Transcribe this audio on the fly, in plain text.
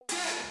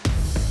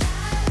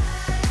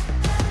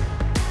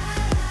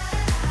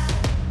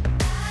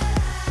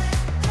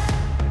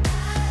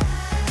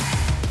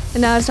And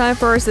now it's time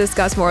for us to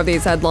discuss more of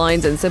these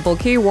headlines and simple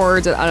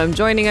keywords with Adam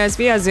joining us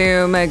via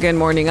Zoom. Good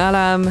morning,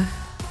 Adam.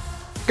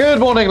 Good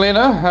morning,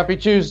 Lena. Happy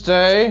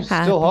Tuesday.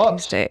 Still hot.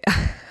 Tuesday.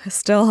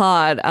 Still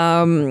hot.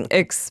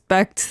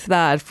 Expect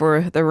that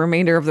for the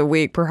remainder of the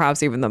week,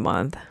 perhaps even the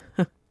month.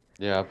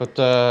 Yeah, but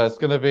it's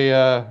going to be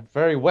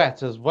very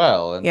wet as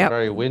well and Yep.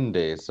 very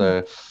windy.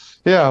 So,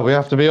 yeah, we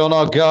have to be on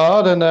our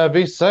guard and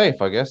be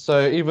safe, I guess.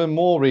 So, even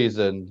more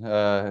reason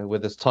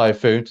with this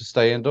typhoon to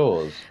stay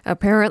indoors.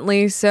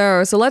 Apparently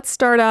so. So let's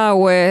start out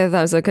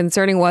with some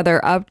concerning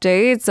weather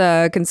updates.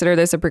 Consider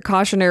this a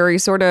precautionary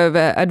sort of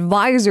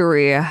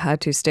advisory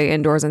to stay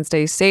indoors and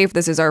stay safe.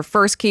 This is our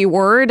first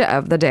keyword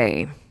of the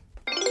day.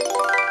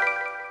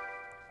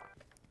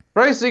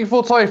 Bracing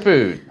for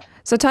typhoon.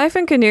 So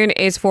Typhoon Khanun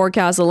is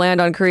forecast to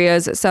land on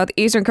Korea's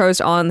southeastern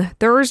coast on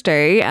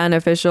Thursday, and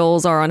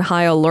officials are on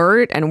high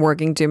alert and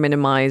working to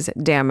minimize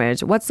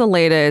damage. What's the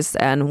latest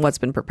and what's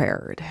been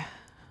prepared?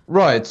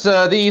 Right.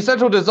 The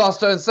Central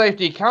Disaster and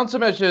Safety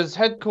Countermeasures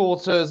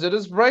Headquarters, it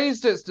has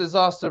raised its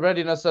disaster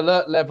readiness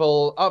alert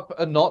level up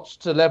a notch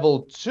to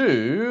level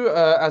 2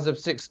 as of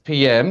 6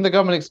 p.m. The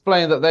government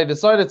explained that they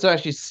decided to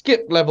actually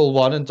skip level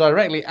 1 and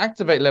directly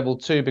activate level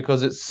 2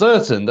 because it's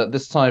certain that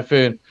this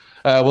typhoon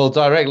will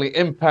directly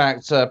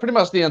impact pretty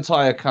much the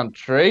entire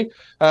country.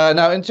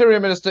 Now, Interior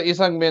Minister Lee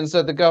Sang-min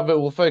said the government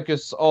will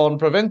focus on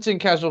preventing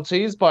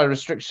casualties by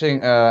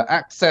restricting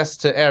access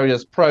to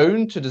areas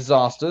prone to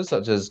disasters,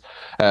 such as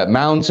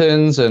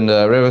mountains and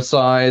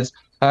riversides.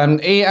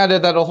 He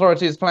added that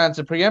authorities plan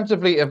to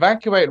preemptively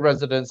evacuate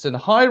residents in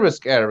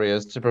high-risk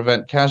areas to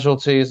prevent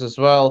casualties as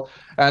well.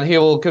 And he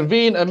will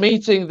convene a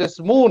meeting this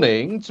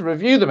morning to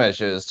review the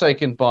measures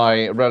taken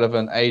by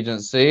relevant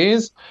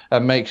agencies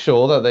and make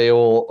sure that they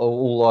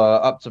all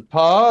are up to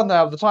par.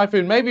 Now, the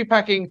typhoon may be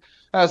packing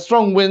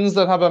strong winds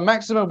that have a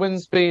maximum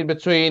wind speed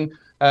between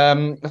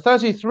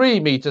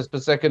 33 meters per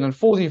second and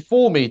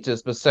 44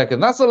 meters per second.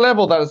 That's a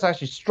level that is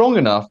actually strong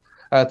enough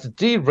to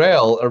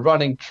derail a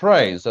running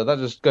train. So that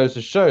just goes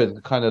to show the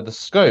kind of the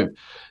scope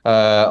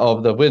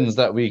of the winds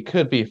that we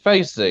could be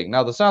facing.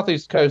 Now, the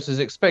southeast coast is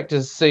expected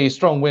to see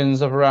strong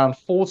winds of around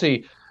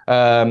 40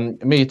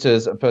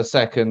 meters per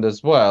second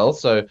as well.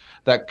 So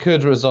that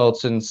could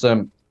result in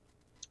some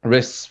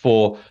risks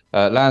for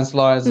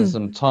landslides and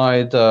some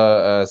tide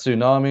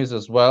tsunamis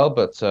as well,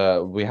 but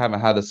we haven't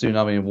had a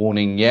tsunami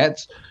warning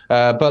yet.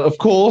 But of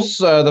course,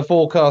 the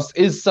forecast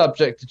is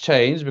subject to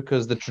change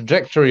because the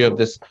trajectory of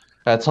this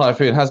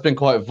typhoon has been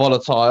quite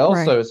volatile,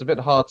 so it's a bit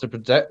hard to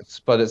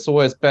predict, but it's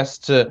always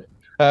best to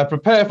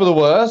prepare for the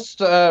worst.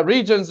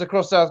 Regions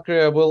across South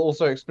Korea will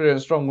also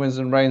experience strong winds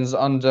and rains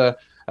under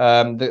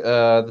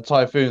the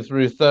typhoon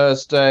through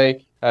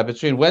Thursday.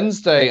 Between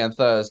Wednesday and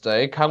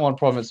Thursday, Gangwon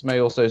province may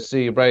also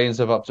see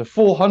rains of up to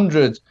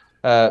 400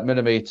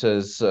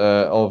 millimeters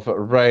of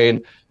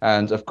rain,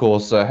 and of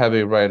course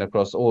heavy rain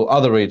across all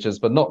other regions,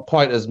 but not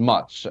quite as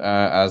much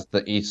as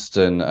the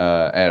eastern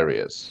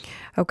areas.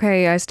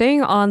 Okay,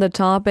 staying on the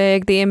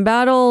topic, the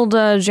embattled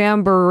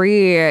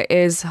jamboree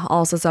is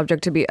also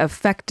subject to be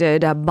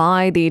affected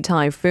by the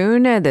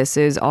typhoon. This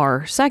is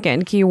our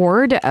second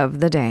keyword of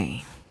the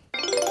day.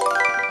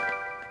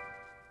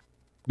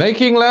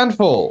 Making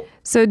landfall.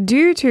 So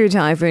due to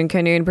Typhoon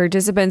Khanun,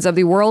 participants of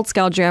the World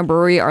Scout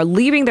Jamboree are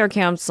leaving their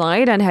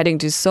campsite and heading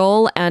to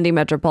Seoul and the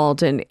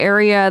metropolitan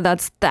area.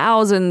 That's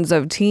thousands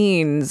of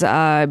teens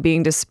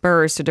being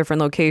dispersed to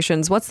different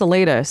locations. What's the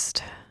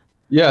latest?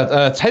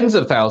 Yeah, tens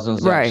of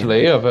thousands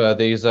actually of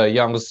these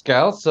young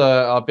scouts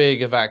are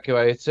being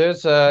evacuated.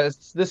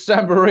 This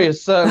jamboree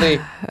is certainly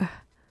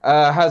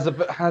has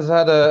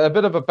had a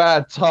bit of a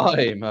bad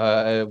time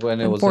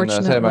when it was in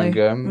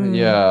Taemangum.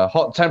 Yeah,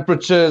 hot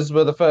temperatures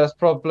were the first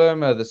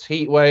problem. This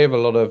heat wave, a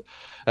lot of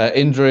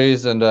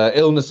injuries and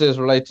illnesses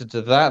related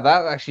to that.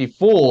 That actually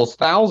forced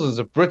thousands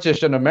of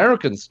British and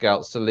American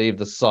scouts to leave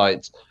the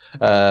site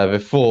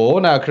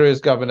before. Now,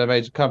 Korea's government and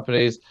major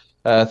companies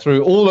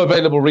through all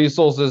available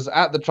resources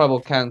at the travel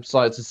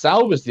campsite to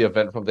salvage the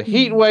event from the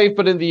heat wave,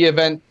 but in the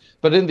end,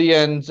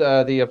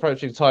 the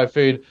approaching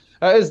typhoon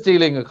is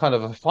dealing a kind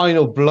of a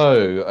final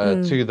blow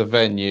to the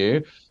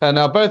venue. And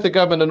now both the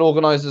government and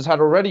organizers had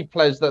already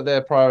pledged that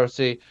their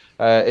priority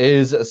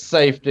is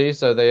safety,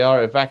 so they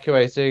are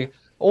evacuating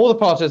all the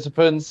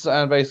participants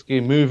and basically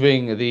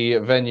moving the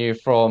venue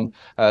from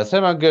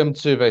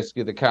Taemangum to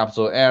basically the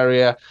capital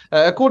area.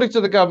 According to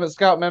the government,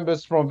 scout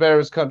members from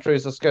various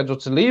countries are scheduled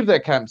to leave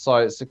their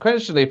campsites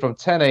sequentially from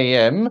 10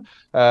 a.m.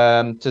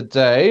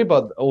 Today,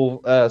 but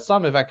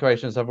some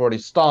evacuations have already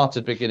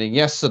started beginning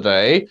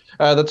yesterday.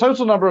 The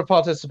total number of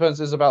participants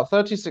is about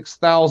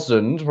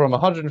 36,000 from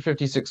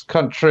 156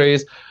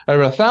 countries.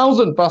 Over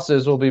 1,000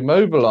 buses will be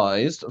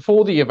mobilized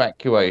for the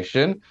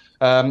evacuation.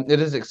 It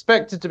is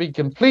expected to be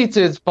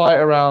completed by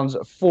around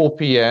 4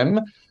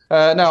 p.m.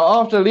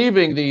 Now, after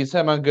leaving the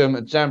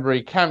Temangum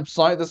Jamboree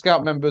campsite, the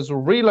Scout members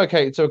will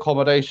relocate to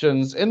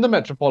accommodations in the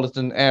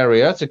metropolitan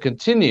area to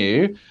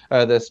continue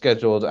their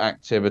scheduled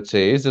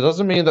activities. It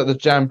doesn't mean that the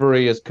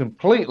Jamboree is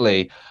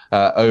completely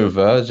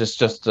over,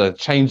 just a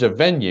change of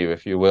venue,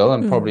 if you will,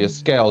 and probably a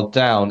scaled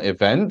down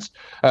event.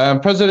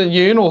 President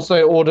Yoon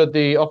also ordered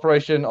the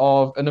operation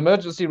of an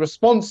emergency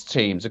response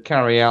team to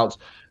carry out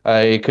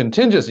a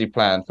contingency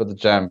plan for the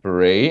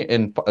Jamboree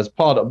as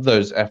part of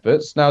those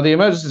efforts. Now, the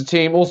emergency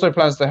team also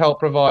plans to help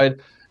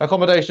provide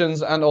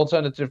accommodations and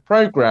alternative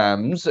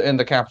programs in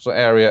the capital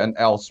area and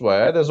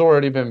elsewhere. There's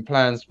already been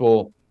plans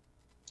for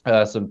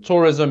some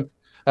tourism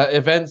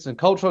events and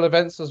cultural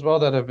events as well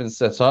that have been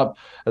set up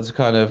to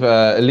kind of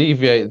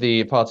alleviate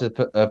the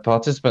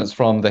participants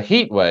from the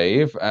heat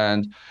wave,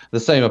 and the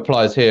same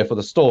applies here for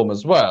the storm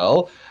as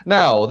well.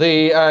 Now,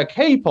 the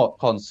K-pop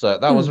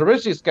concert that was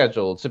originally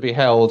scheduled to be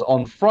held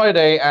on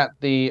Friday at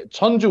the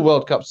Jeonju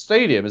World Cup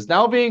Stadium is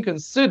now being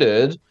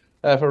considered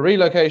for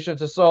relocation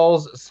to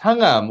Seoul's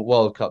Sangam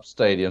World Cup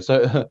Stadium.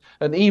 So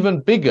an even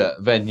bigger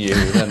venue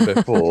than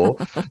before.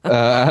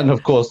 And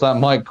of course, that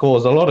might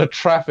cause a lot of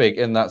traffic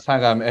in that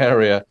Sangam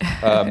area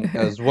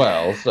as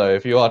well. So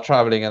if you are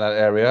traveling in that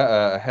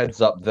area, heads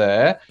up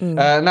there.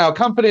 Now,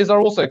 companies are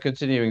also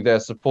continuing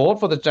their support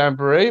for the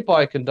Jamboree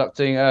by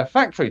conducting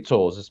factory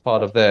tours as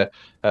part of their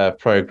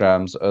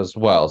programs as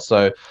well.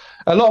 So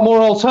a lot more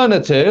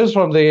alternatives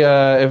from the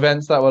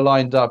events that were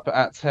lined up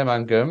at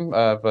Temangum.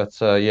 But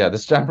yeah,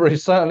 this Jamboree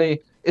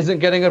certainly isn't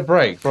getting a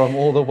break from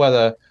all the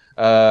weather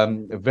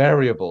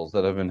variables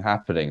that have been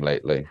happening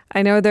lately.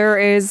 I know there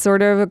is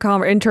sort of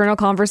internal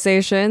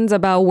conversations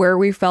about where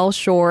we fell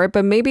short,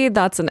 but maybe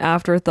that's an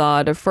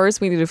afterthought.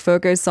 First, we need to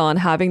focus on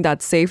having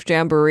that safe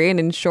Jamboree and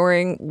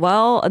ensuring,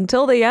 well,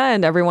 until the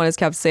end, everyone is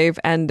kept safe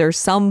and there's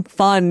some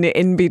fun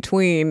in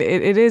between.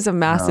 It is a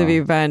massive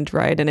event,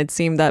 right? And it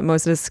seemed that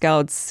most of the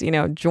scouts,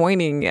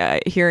 joining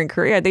here in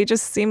Korea, they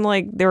just seem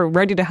like they were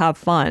ready to have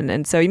fun.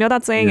 And so,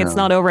 that saying, it's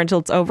not over until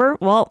it's over.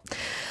 Well,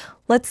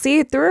 let's see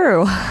it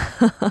through.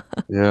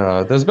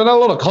 Yeah, there's been a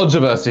lot of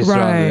controversy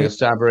surrounding this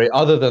Jamboree,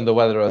 other than the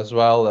weather as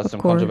well. There's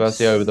some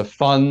controversy over the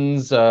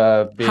funds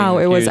being how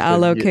it was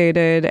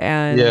allocated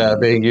and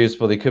being used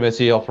for the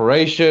committee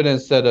operation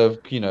instead of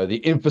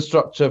the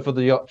infrastructure for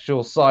the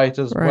actual site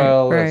as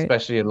well,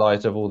 especially in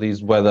light of all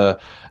these weather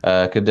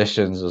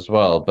conditions as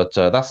well. But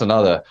that's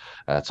another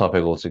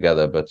topic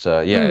altogether. But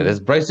it is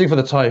bracing for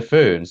the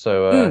typhoon.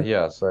 So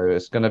so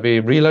it's going to be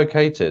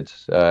relocated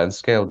and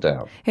scaled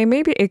down. Hey,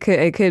 maybe it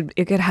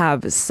could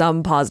have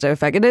some positive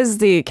effect. It is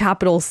the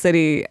capital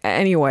city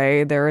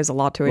anyway. There is a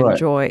lot to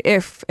enjoy.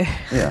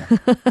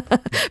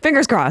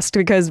 Fingers crossed,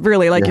 because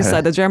really, like you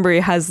said, the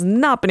Jamboree has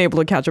not been able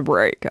to catch a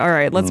break. All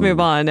right, let's move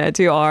on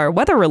to our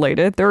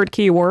weather-related third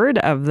keyword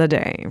of the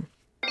day.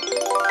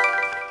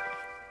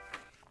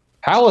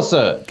 Power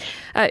surge.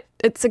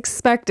 It's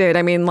expected.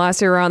 I mean,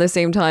 last year around the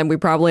same time, we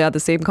probably had the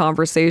same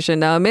conversation.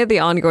 Now, amid the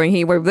ongoing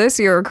heat wave this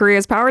year,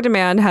 Korea's power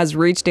demand has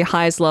reached the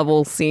highest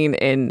level seen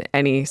in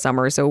any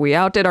summer. So we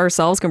outdid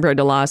ourselves compared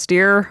to last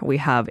year. We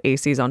have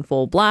ACs on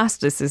full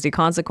blast. This is the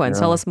consequence.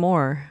 Tell us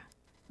more.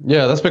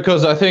 Yeah, that's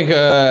because I think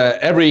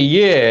every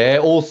year,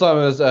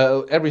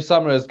 every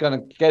summer is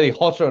getting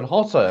hotter and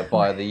hotter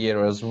by the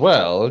year as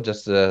well.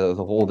 Just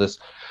all this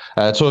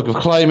talk of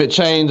climate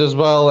change as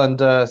well, and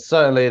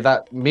certainly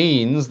that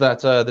means that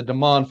the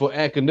demand for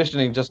air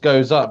conditioning just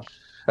goes up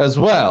as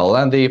well.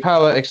 And the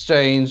Power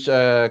Exchange,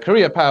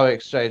 Korea Power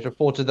Exchange,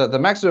 reported that the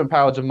maximum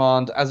power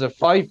demand as of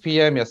 5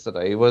 p.m.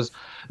 yesterday was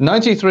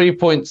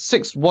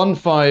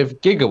 93.615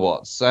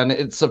 gigawatts, and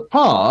it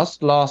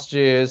surpassed last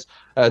year's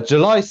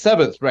July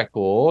 7th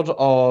record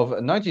of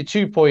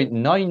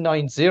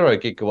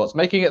 92.990 gigawatts,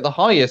 making it the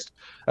highest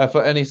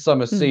for any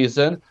summer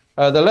season.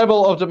 The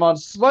level of demand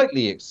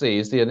slightly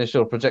exceeds the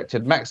initial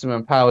projected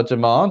maximum power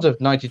demand of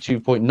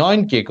 92.9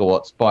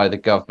 gigawatts by the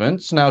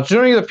government. Now,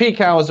 during the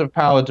peak hours of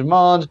power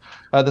demand,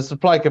 the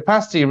supply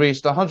capacity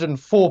reached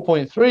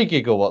 104.3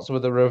 gigawatts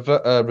with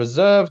a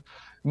reserve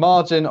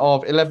margin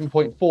of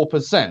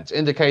 11.4%,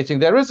 indicating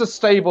there is a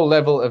stable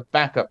level of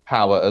backup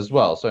power as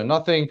well. So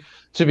nothing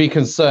to be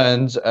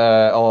concerned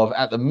of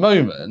at the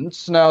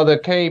moment. Now, the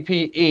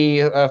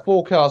KPE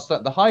forecasts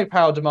that the high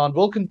power demand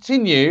will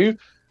continue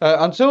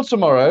until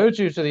tomorrow,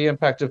 due to the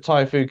impact of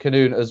Typhoon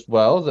Kanoon as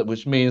well,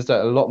 which means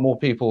that a lot more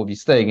people will be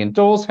staying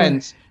indoors,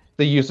 hence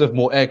the use of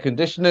more air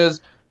conditioners.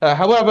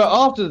 However,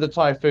 after the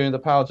typhoon, the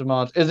power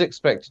demand is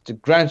expected to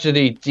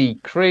gradually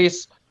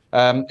decrease.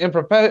 In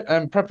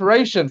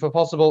preparation for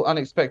possible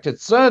unexpected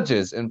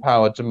surges in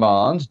power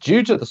demand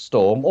due to the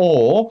storm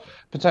or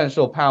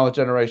potential power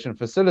generation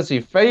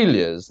facility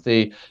failures,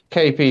 the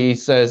KPE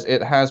says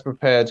it has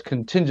prepared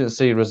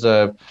contingency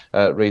reserve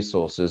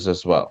resources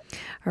as well.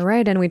 All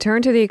right, and we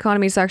turn to the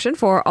economy section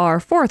for our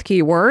fourth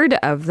keyword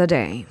of the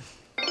day.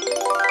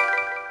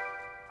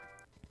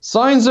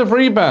 Signs of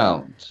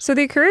rebound. So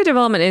the Career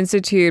Development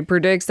Institute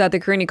predicts that the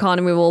Korean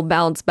economy will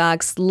bounce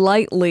back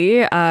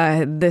slightly.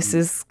 This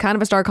is kind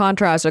of a stark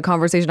contrast to a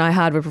conversation I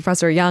had with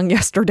Professor Yang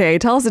yesterday.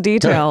 Tell us the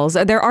details.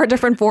 There are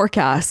different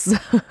forecasts.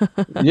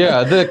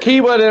 Yeah, the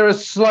key word here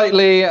is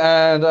slightly,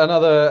 and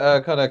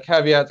another kind of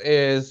caveat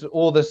is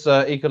all this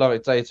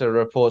economic data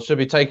report should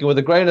be taken with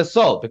a grain of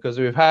salt because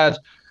we've had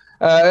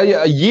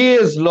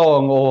years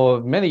long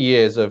or many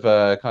years of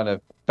kind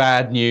of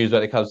bad news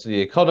when it comes to the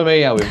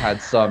economy, and we've had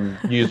some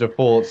news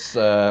reports,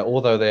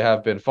 although they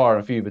have been far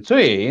and few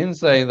between,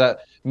 saying that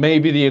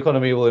maybe the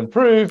economy will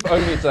improve,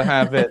 only to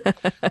have it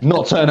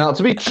not turn out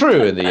to be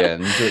true in the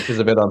end, which is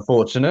a bit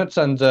unfortunate.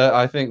 And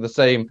I think the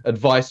same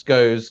advice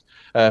goes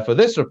for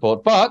this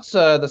report. But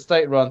the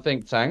state-run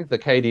think tank, the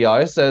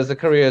KDI, says the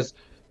Korea's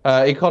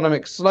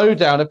economic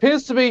slowdown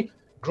appears to be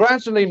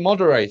gradually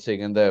moderating,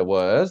 in their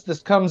words.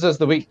 This comes as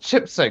the weak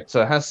chip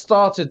sector has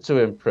started to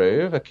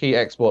improve, a key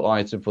export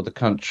item for the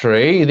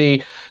country.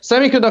 The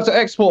semiconductor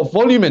export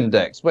volume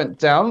index went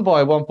down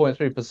by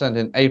 1.3%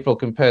 in April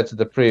compared to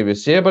the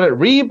previous year, but it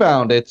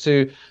rebounded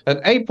to an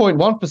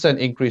 8.1%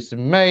 increase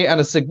in May and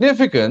a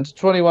significant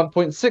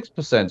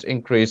 21.6%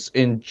 increase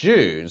in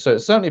June. So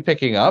it's certainly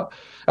picking up.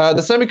 The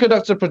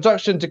semiconductor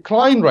production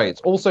decline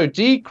rate also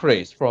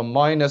decreased from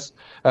minus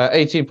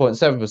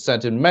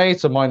 18.7% in May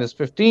to minus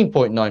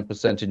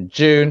 15.9% in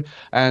June,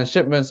 and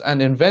shipments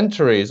and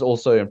inventories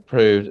also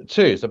improved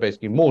too. So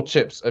basically more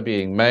chips are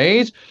being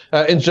made.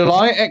 In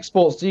July,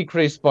 exports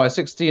decreased by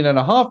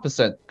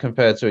 16.5%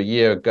 compared to a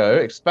year ago,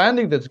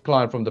 expanding the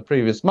decline from the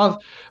previous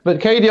month. But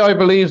KDI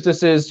believes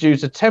this is due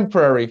to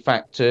temporary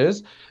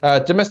factors.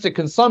 Domestic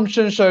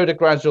consumption showed a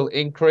gradual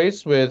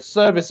increase, with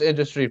service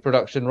industry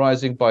production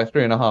rising by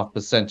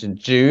 3.5% in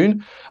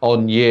June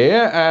on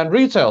year, and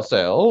retail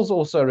sales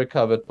also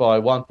recovered by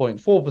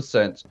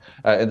 1.4%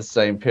 in the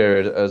same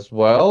period as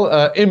well.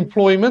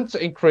 Employment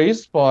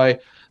increased by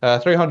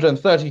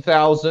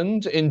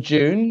 330,000 in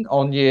June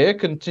on year,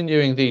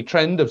 continuing the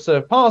trend of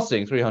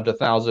surpassing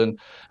 300,000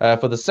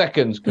 for the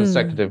second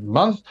consecutive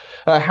month.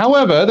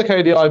 However, the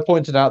KDI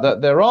pointed out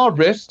that there are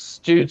risks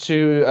due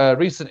to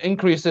recent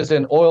increases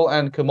in oil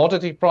and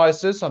commodity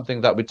prices, something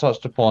that we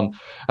touched upon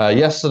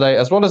yesterday,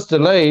 as well as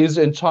delays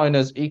in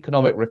China's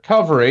economic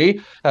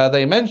recovery.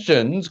 They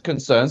mentioned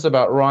concerns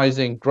about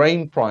rising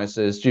grain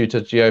prices due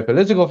to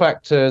geopolitical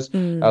factors,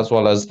 as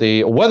well as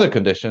the weather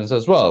conditions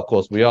as well. Of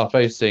course, we are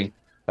facing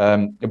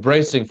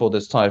bracing for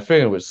this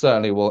typhoon, which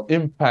certainly will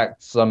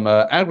impact some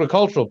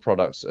agricultural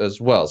products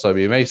as well. So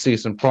we may see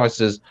some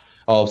prices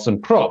of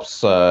some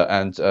crops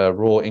and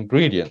raw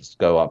ingredients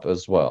go up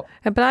as well.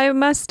 But I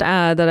must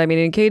add that, I mean,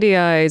 in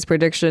KDI's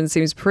prediction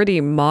seems pretty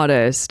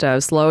modest.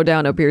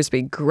 Slowdown appears to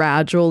be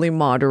gradually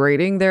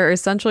moderating. They're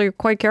essentially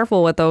quite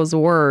careful with those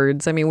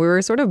words. I mean, we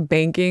were sort of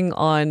banking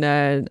on,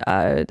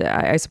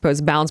 I suppose,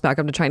 bounce back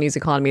of the Chinese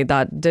economy.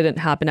 That didn't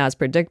happen as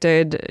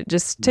predicted.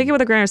 Just take it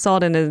with a grain of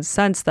salt in the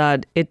sense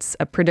that it's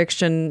a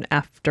prediction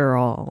after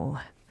all.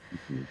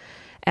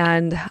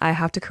 And I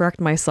have to correct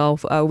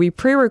myself. We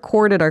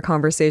pre-recorded our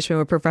conversation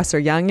with Professor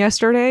Yang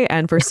yesterday,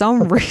 and for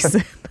some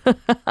reason,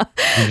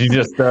 did you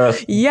just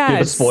yes,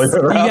 give a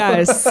spoiler out?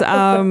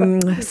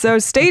 Yes. So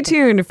stay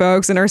tuned,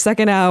 folks, in our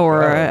second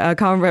hour,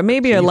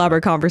 maybe an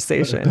elaborate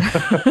conversation.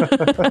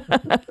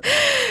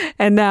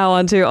 And now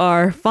on to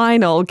our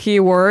final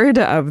keyword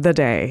of the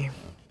day.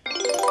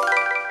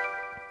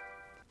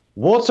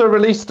 Water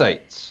release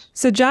dates.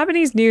 So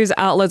Japanese news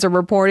outlets are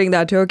reporting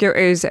that Tokyo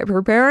is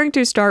preparing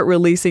to start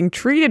releasing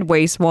treated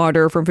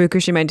wastewater from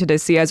Fukushima into the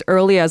sea as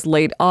early as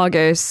late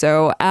August.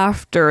 So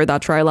after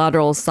that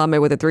trilateral summit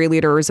with the three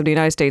leaders of the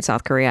United States,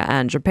 South Korea,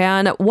 and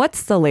Japan.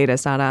 What's the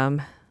latest,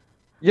 Adam?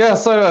 Yeah,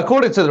 so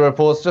according to the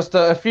reports, just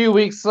a few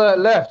weeks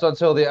left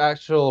until the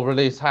actual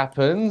release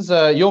happens.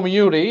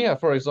 Yomiuri,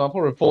 for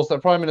example, reports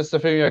that Prime Minister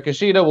Fumio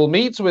Kishida will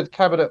meet with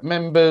cabinet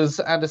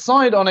members and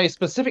decide on a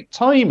specific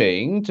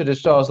timing to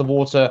discharge the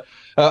water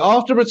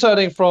after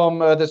returning from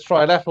this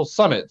trilateral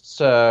summit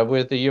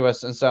with the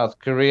US and South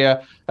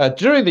Korea.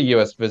 During the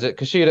US visit,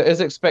 Kishida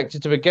is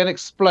expected to again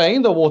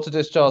explain the water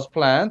discharge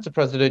plan to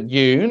President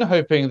Yoon,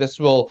 hoping this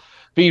will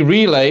be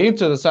relayed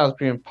to the South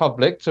Korean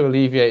public to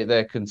alleviate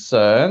their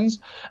concerns.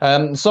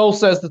 Seoul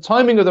says the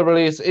timing of the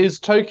release is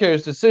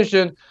Tokyo's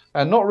decision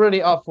and not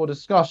really up for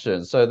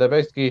discussion. So they're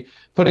basically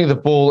putting the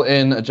ball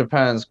in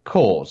Japan's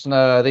court.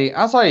 Now, the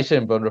Asahi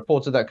Shimbun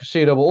reported that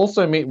Kishida will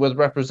also meet with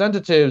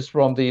representatives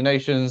from the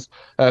nation's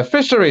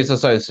Fisheries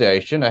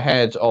Association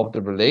ahead of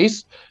the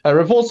release.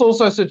 Reports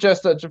also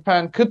suggest that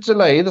Japan could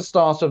delay the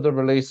start of the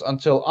release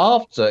until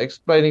after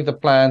explaining the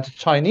plan to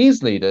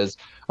Chinese leaders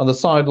on the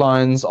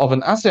sidelines of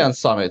an ASEAN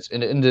summit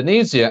in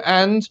Indonesia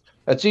and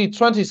a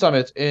G20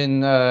 summit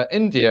in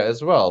India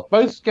as well,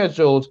 both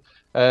scheduled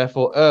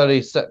for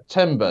early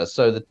September.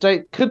 So the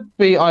date could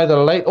be either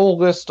late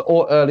August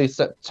or early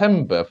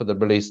September for the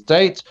release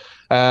date.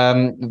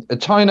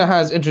 China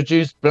has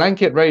introduced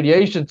blanket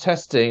radiation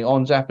testing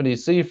on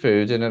Japanese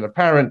seafood in an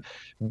apparent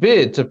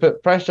bid to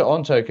put pressure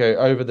on Tokyo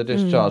over the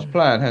discharge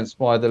plan, hence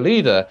why the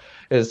leader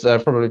is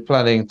probably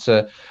planning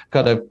to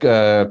kind of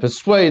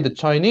persuade the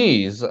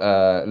Chinese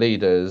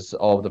leaders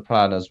of the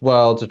plan as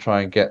well to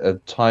try and get a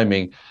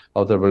timing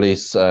of the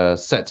release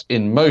set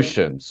in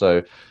motion.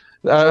 So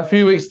a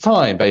few weeks'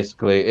 time,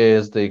 basically,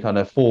 is the kind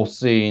of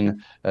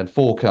foreseen and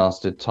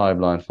forecasted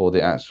timeline for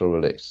the actual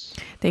release.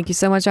 Thank you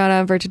so much,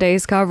 Adam, for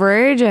today's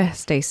coverage.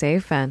 Stay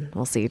safe, and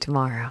we'll see you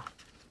tomorrow.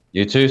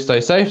 You too,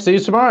 stay safe. See you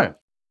tomorrow.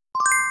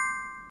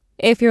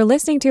 If you're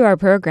listening to our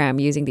program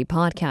using the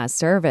podcast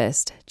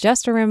service,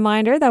 just a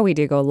reminder that we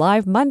do go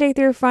live Monday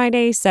through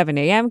Friday, 7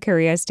 a.m.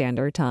 Korea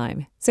Standard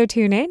Time. So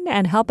tune in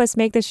and help us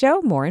make the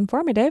show more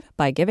informative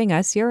by giving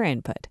us your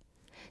input.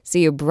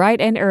 See you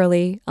bright and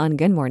early on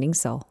Good Morning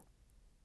Seoul.